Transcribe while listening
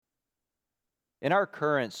In our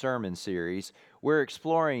current sermon series, we're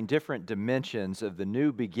exploring different dimensions of the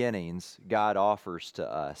new beginnings God offers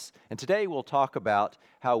to us. And today we'll talk about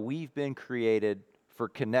how we've been created for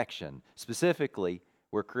connection. Specifically,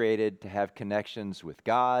 we're created to have connections with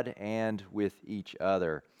God and with each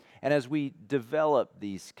other. And as we develop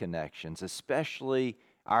these connections, especially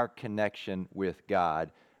our connection with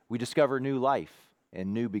God, we discover new life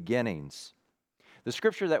and new beginnings. The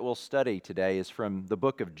scripture that we'll study today is from the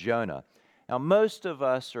book of Jonah. Now, most of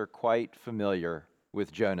us are quite familiar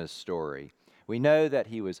with Jonah's story. We know that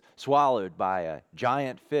he was swallowed by a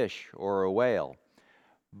giant fish or a whale,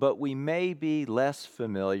 but we may be less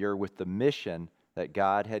familiar with the mission that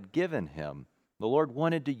God had given him. The Lord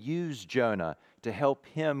wanted to use Jonah to help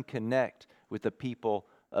him connect with the people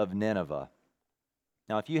of Nineveh.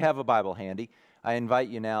 Now, if you have a Bible handy, I invite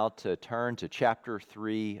you now to turn to chapter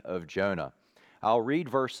 3 of Jonah. I'll read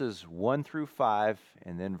verses 1 through 5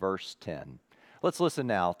 and then verse 10. Let's listen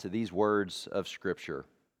now to these words of Scripture.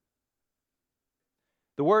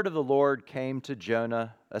 The word of the Lord came to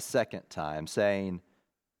Jonah a second time, saying,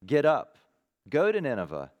 "Get up, go to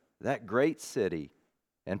Nineveh, that great city,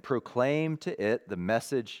 and proclaim to it the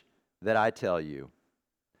message that I tell you."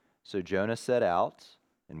 So Jonah set out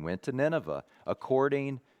and went to Nineveh,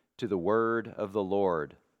 according to the word of the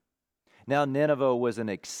Lord. Now Nineveh was an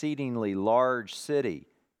exceedingly large city,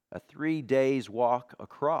 a 3 days' walk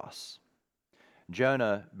across.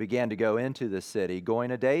 Jonah began to go into the city,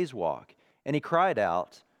 going a day's walk, and he cried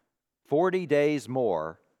out, 40 days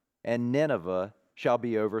more, and Nineveh shall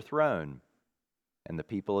be overthrown." And the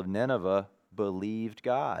people of Nineveh believed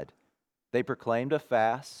God. They proclaimed a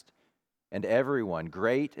fast, and everyone,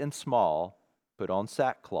 great and small, put on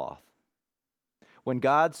sackcloth. When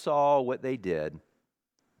God saw what they did,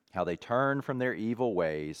 how they turned from their evil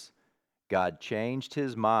ways, God changed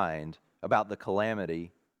his mind about the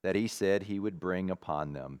calamity that he said he would bring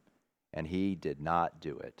upon them, and he did not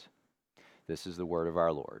do it. This is the word of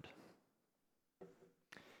our Lord.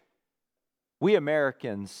 We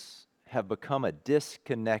Americans have become a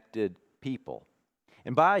disconnected people.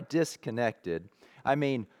 And by disconnected, I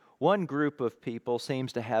mean one group of people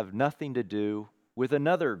seems to have nothing to do with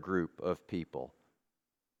another group of people.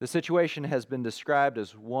 The situation has been described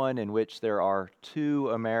as one in which there are two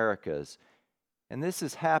Americas. And this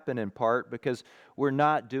has happened in part because we're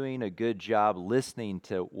not doing a good job listening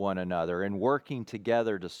to one another and working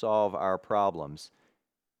together to solve our problems.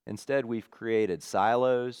 Instead, we've created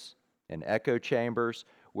silos and echo chambers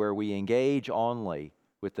where we engage only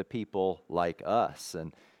with the people like us,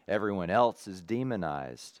 and everyone else is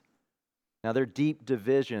demonized. Now, there are deep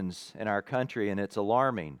divisions in our country, and it's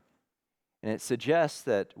alarming. And it suggests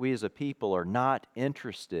that we as a people are not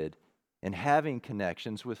interested in having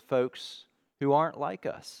connections with folks who aren't like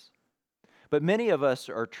us. But many of us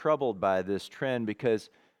are troubled by this trend because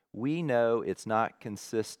we know it's not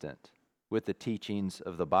consistent with the teachings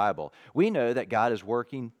of the Bible. We know that God is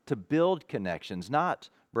working to build connections, not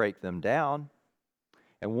break them down.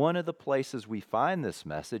 And one of the places we find this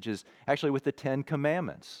message is actually with the 10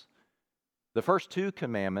 Commandments. The first 2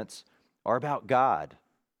 commandments are about God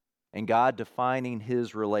and God defining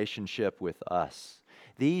his relationship with us.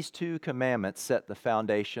 These 2 commandments set the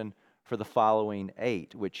foundation for the following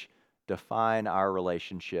 8, which define our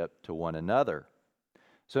relationship to one another.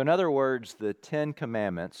 So in other words, the 10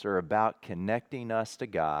 commandments are about connecting us to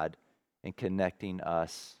God and connecting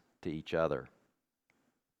us to each other.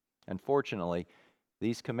 Unfortunately,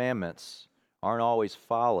 these commandments aren't always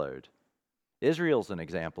followed. Israel's an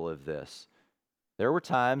example of this. There were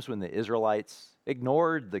times when the Israelites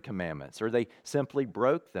ignored the commandments, or they simply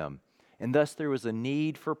broke them. And thus there was a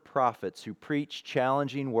need for prophets who preached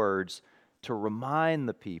challenging words to remind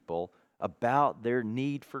the people about their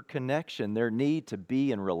need for connection, their need to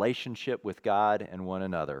be in relationship with God and one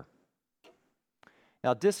another.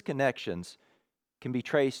 Now, disconnections can be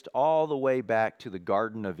traced all the way back to the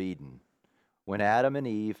Garden of Eden, when Adam and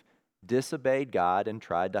Eve disobeyed God and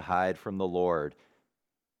tried to hide from the Lord.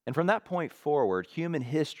 And from that point forward, human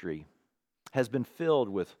history has been filled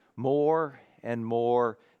with more and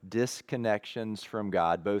more disconnections from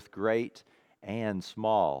God, both great and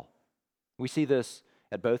small. We see this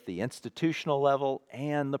at both the institutional level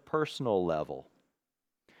and the personal level.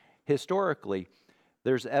 Historically,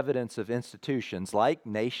 there's evidence of institutions like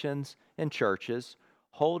nations and churches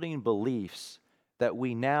holding beliefs that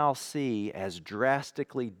we now see as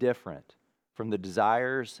drastically different from the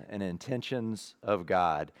desires and intentions of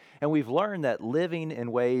God. And we've learned that living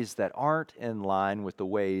in ways that aren't in line with the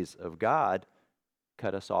ways of God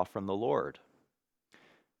cut us off from the Lord.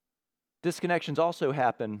 Disconnections also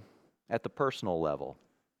happen at the personal level.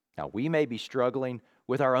 Now, we may be struggling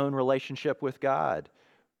with our own relationship with God.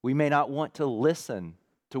 We may not want to listen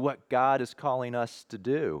to what God is calling us to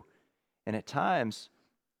do. And at times,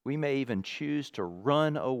 we may even choose to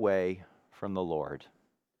run away from the Lord.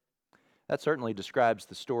 That certainly describes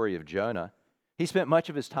the story of Jonah. He spent much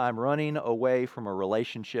of his time running away from a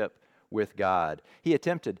relationship with God. He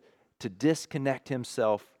attempted to disconnect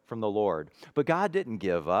himself from the Lord. But God didn't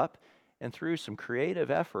give up, and through some creative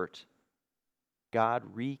effort, God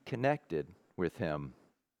reconnected with him.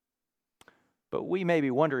 But we may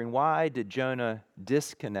be wondering, why did Jonah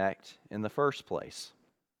disconnect in the first place?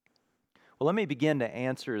 Well, let me begin to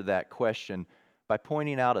answer that question by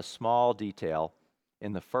pointing out a small detail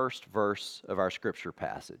in the first verse of our scripture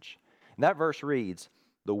passage. And that verse reads,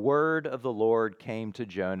 "The word of the Lord came to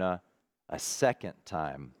Jonah a second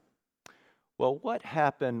time." Well, what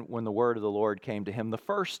happened when the word of the Lord came to him the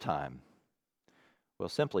first time? Well,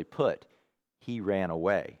 simply put, he ran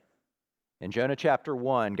away. In Jonah chapter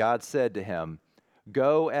 1, God said to him,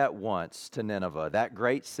 "Go at once to Nineveh, that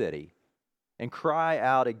great city, and cry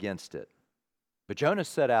out against it." But Jonah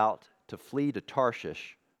set out to flee to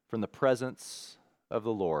Tarshish from the presence of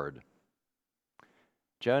the Lord.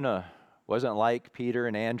 Jonah wasn't like Peter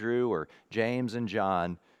and Andrew or James and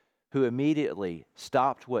John, who immediately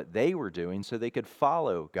stopped what they were doing so they could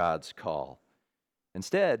follow God's call.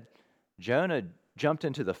 Instead, Jonah jumped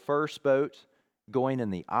into the first boat going in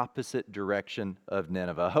the opposite direction of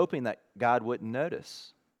Nineveh, hoping that God wouldn't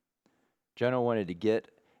notice. Jonah wanted to get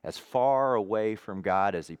as far away from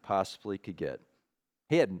God as he possibly could get.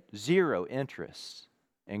 He had zero interest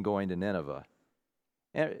in going to Nineveh.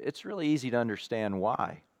 And it's really easy to understand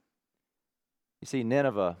why. You see,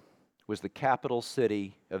 Nineveh was the capital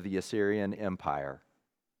city of the Assyrian Empire.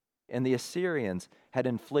 And the Assyrians had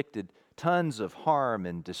inflicted tons of harm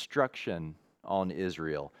and destruction on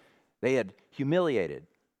Israel. They had humiliated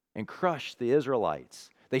and crushed the Israelites.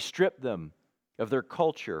 They stripped them of their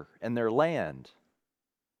culture and their land.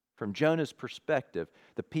 From Jonah's perspective,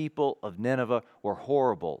 the people of Nineveh were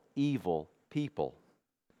horrible, evil people.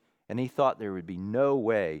 And he thought there would be no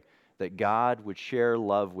way that God would share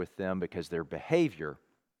love with them because their behavior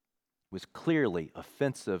was clearly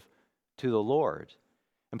offensive to the Lord.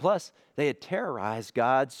 And plus, they had terrorized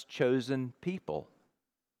God's chosen people.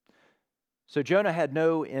 So Jonah had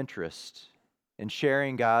no interest in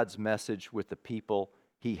sharing God's message with the people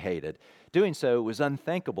he hated. Doing so was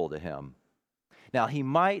unthinkable to him. Now, he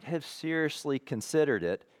might have seriously considered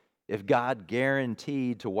it if God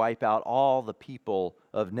guaranteed to wipe out all the people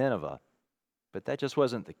of Nineveh. But that just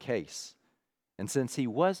wasn't the case. And since he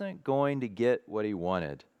wasn't going to get what he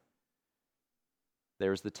wanted,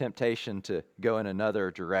 there was the temptation to go in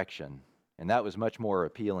another direction, and that was much more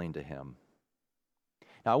appealing to him.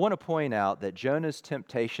 Now, I want to point out that Jonah's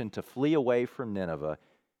temptation to flee away from Nineveh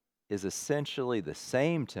is essentially the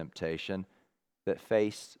same temptation that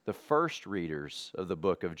faced the first readers of the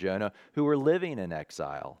book of Jonah who were living in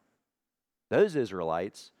exile. Those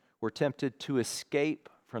Israelites were tempted to escape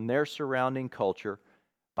from their surrounding culture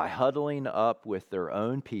by huddling up with their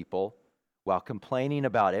own people while complaining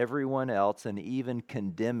about everyone else and even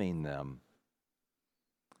condemning them.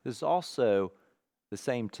 This is also the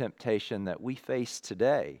same temptation that we face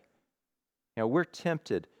today. We're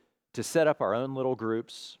tempted to set up our own little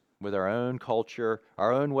groups with our own culture,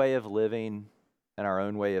 our own way of living, and our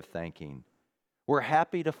own way of thinking. We're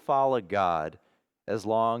happy to follow God as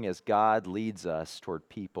long as God leads us toward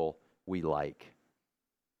people we like.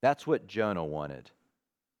 That's what Jonah wanted.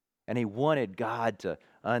 And he wanted God to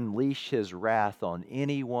unleash his wrath on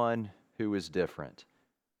anyone who was different.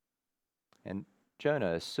 And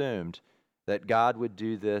Jonah assumed that God would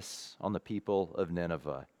do this on the people of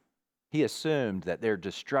Nineveh. He assumed that their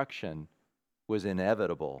destruction was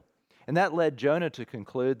inevitable. And that led Jonah to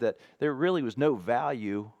conclude that there really was no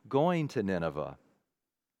value going to Nineveh.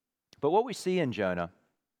 But what we see in Jonah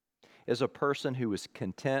is a person who was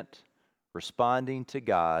content responding to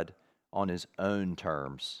God on his own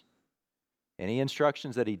terms. Any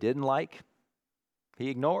instructions that he didn't like, he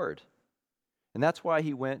ignored. And that's why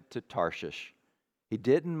he went to Tarshish. He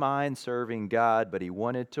didn't mind serving God, but he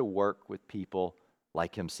wanted to work with people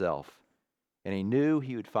like himself. And he knew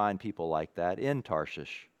he would find people like that in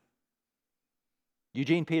Tarshish.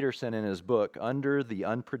 Eugene Peterson, in his book, Under the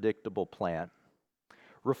Unpredictable Plant,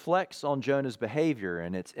 reflects on Jonah's behavior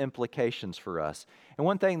and its implications for us. And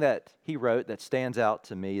one thing that he wrote that stands out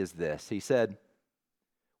to me is this. He said,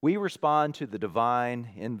 "We respond to the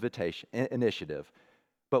divine initiative,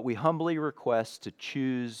 but we humbly request to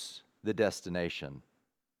choose the destination.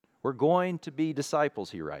 We're going to be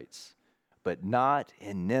disciples," he writes, "but not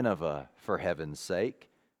in Nineveh, for heaven's sake.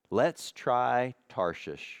 Let's try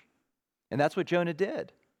Tarshish." And that's what Jonah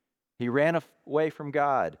did. He ran away from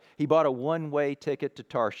God. He bought a one-way ticket to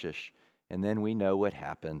Tarshish. And then we know what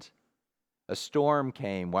happened. A storm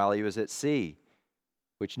came while he was at sea,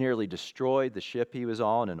 which nearly destroyed the ship he was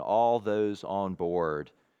on and all those on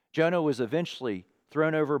board. Jonah was eventually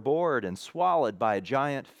thrown overboard and swallowed by a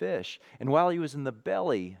giant fish. And while he was in the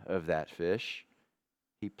belly of that fish,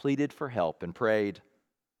 he pleaded for help and prayed,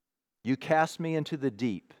 "You cast me into the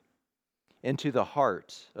deep, into the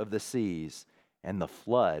heart of the seas," and the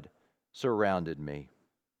flood surrounded me.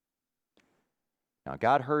 Now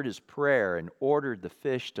God heard his prayer and ordered the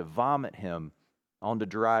fish to vomit him onto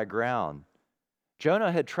dry ground.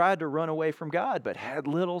 Jonah had tried to run away from God, but had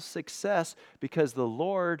little success because the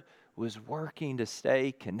Lord was working to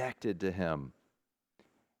stay connected to him.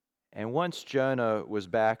 And once Jonah was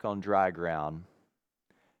back on dry ground,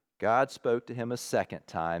 God spoke to him a second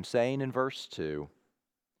time, saying in verse 2,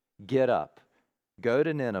 "Get up, go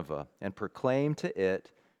to Nineveh, and proclaim to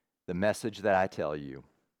it the message that I tell you."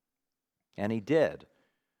 And he did,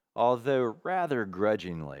 although rather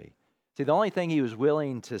grudgingly. See, the only thing he was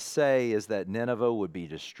willing to say is that Nineveh would be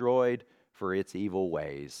destroyed for its evil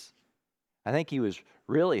ways. I think he was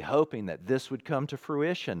really hoping that this would come to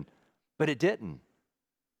fruition, but it didn't.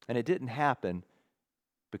 And it didn't happen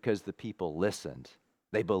because the people listened.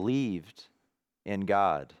 They believed in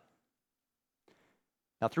God.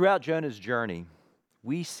 Now, throughout Jonah's journey,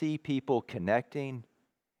 we see people connecting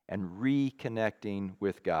and reconnecting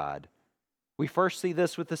with God. We first see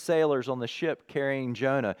this with the sailors on the ship carrying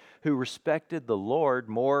Jonah, who respected the Lord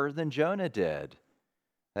more than Jonah did.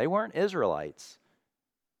 They weren't Israelites,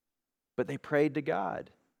 but they prayed to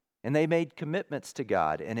God, and they made commitments to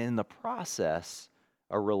God, and in the process,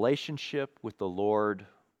 a relationship with the Lord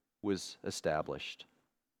was established.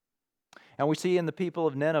 And we see in the people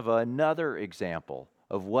of Nineveh another example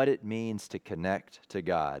of what it means to connect to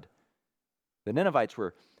God. The Ninevites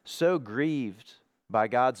were so grieved by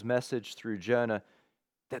God's message through Jonah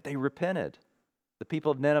that they repented. The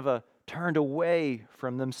people of Nineveh turned away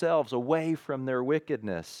from themselves, away from their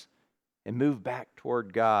wickedness, and moved back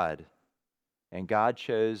toward God. And God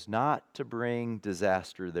chose not to bring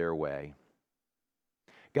disaster their way.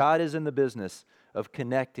 God is in the business of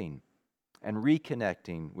connecting and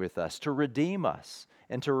reconnecting with us, to redeem us,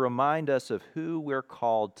 and to remind us of who we're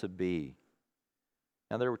called to be.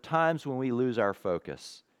 Now, there are times when we lose our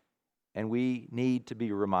focus, and we need to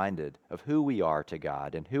be reminded of who we are to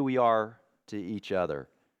God and who we are to each other.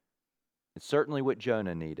 It's certainly what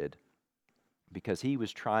Jonah needed, because he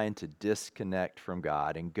was trying to disconnect from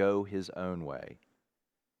God and go his own way.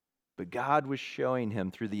 But God was showing him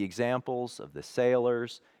through the examples of the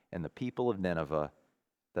sailors and the people of Nineveh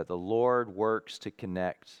that the Lord works to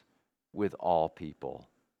connect with all people.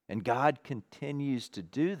 And God continues to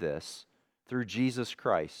do this through Jesus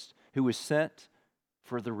Christ, who was sent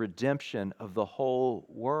for the redemption of the whole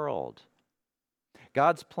world.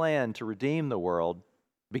 God's plan to redeem the world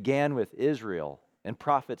began with Israel and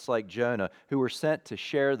prophets like Jonah, who were sent to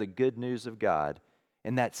share the good news of God.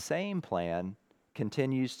 And that same plan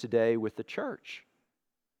continues today with the church.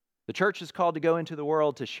 The church is called to go into the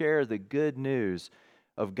world to share the good news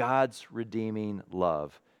of God's redeeming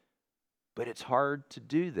love. But it's hard to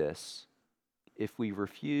do this if we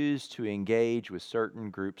refuse to engage with certain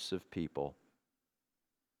groups of people.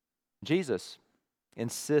 Jesus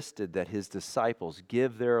insisted that his disciples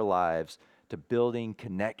give their lives to building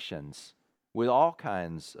connections with all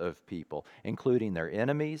kinds of people, including their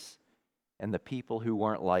enemies and the people who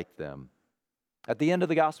weren't like them. At the end of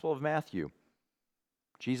the Gospel of Matthew,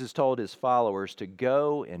 Jesus told his followers to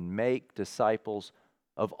go and make disciples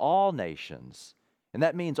of all nations. And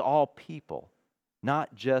that means all people,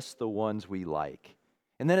 not just the ones we like.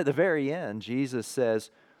 And then at the very end, Jesus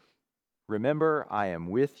says, "Remember, I am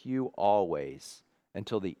with you always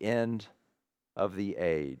until the end of the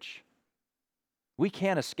age." We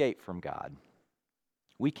can't escape from God.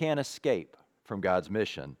 We can't escape from God's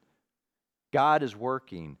mission. God is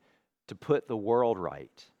working to put the world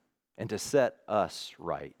right and to set us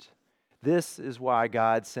right. This is why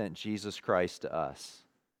God sent Jesus Christ to us.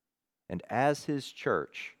 And as his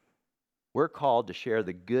church, we're called to share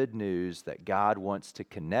the good news that God wants to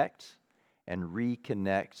connect and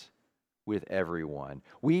reconnect with everyone.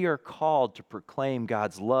 We are called to proclaim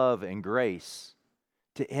God's love and grace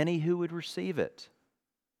to any who would receive it.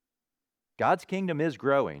 God's kingdom is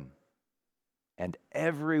growing, and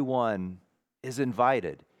everyone is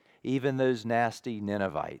invited. Even those nasty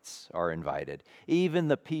Ninevites are invited. Even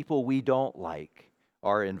the people we don't like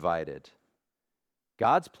are invited.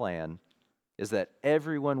 God's plan is that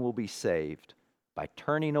everyone will be saved by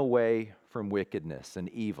turning away from wickedness and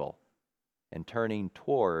evil and turning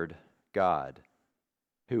toward God,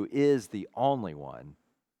 who is the only one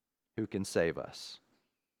who can save us.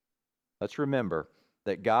 Let's remember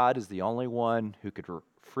that God is the only one who could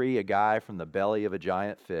free a guy from the belly of a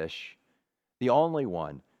giant fish, the only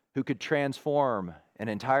one who could transform an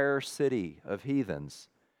entire city of heathens,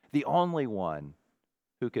 the only one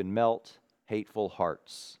who can melt hateful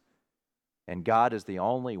hearts. And God is the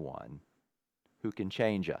only one who can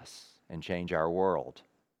change us and change our world.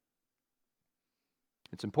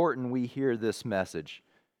 It's important we hear this message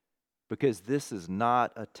because this is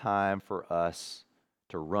not a time for us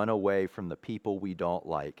to run away from the people we don't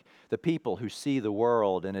like, the people who see the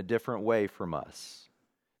world in a different way from us.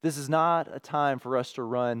 This is not a time for us to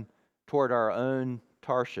run toward our own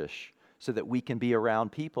Tarshish so that we can be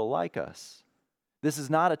around people like us. This is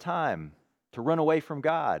not a time to run away from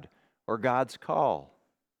God or God's call.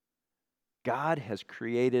 God has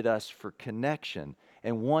created us for connection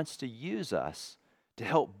and wants to use us to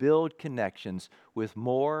help build connections with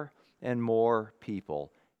more and more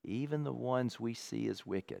people, even the ones we see as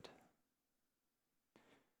wicked.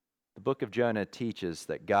 The book of Jonah teaches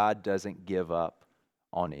that God doesn't give up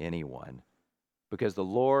on anyone because the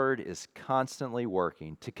Lord is constantly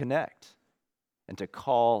working to connect and to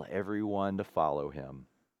call everyone to follow him.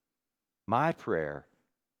 My prayer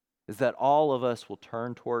is that all of us will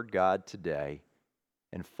turn toward God today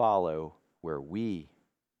and follow where we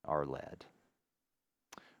are led.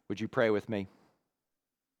 Would you pray with me?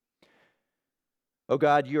 Oh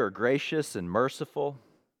God, you are gracious and merciful,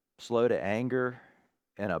 slow to anger,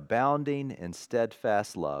 and abounding in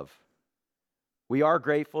steadfast love. We are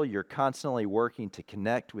grateful you're constantly working to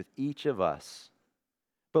connect with each of us.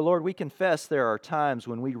 But Lord, we confess there are times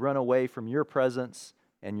when we run away from your presence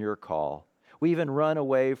and your call. We even run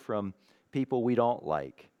away from people we don't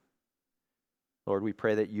like. Lord, we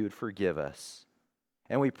pray that you would forgive us.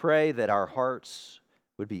 And we pray that our hearts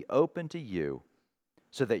would be open to you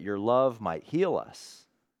so that your love might heal us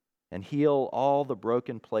and heal all the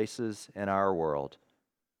broken places in our world.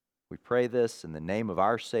 We pray this in the name of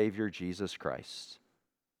our Savior, Jesus Christ.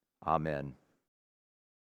 Amen.